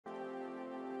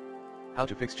How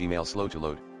to fix Gmail slow to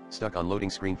load, stuck on loading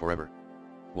screen forever.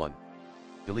 1.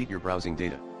 Delete your browsing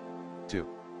data. 2.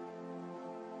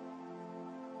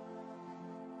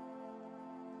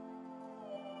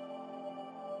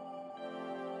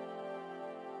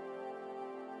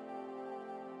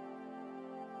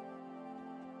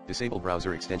 Disable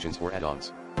browser extensions or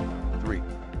add-ons. 3.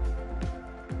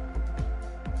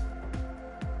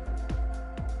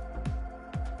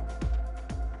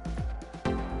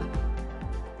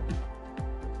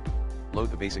 Load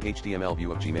the basic HTML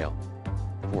view of Gmail.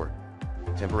 4.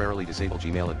 Temporarily disable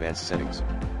Gmail advanced settings.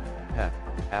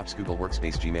 Apps Google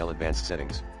Workspace Gmail advanced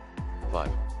settings.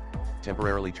 5.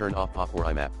 Temporarily turn off POP or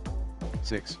IMAP.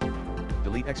 6.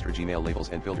 Delete extra Gmail labels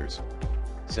and filters.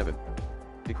 7.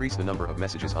 Decrease the number of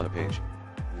messages on a page.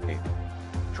 8.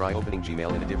 Try opening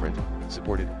Gmail in a different,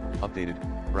 supported, updated,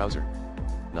 browser.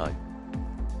 9.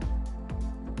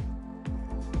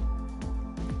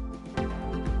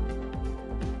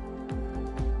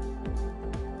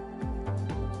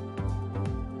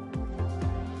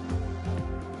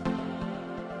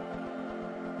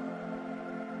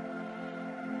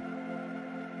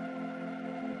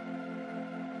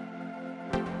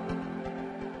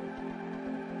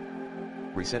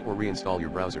 Reset or reinstall your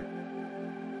browser.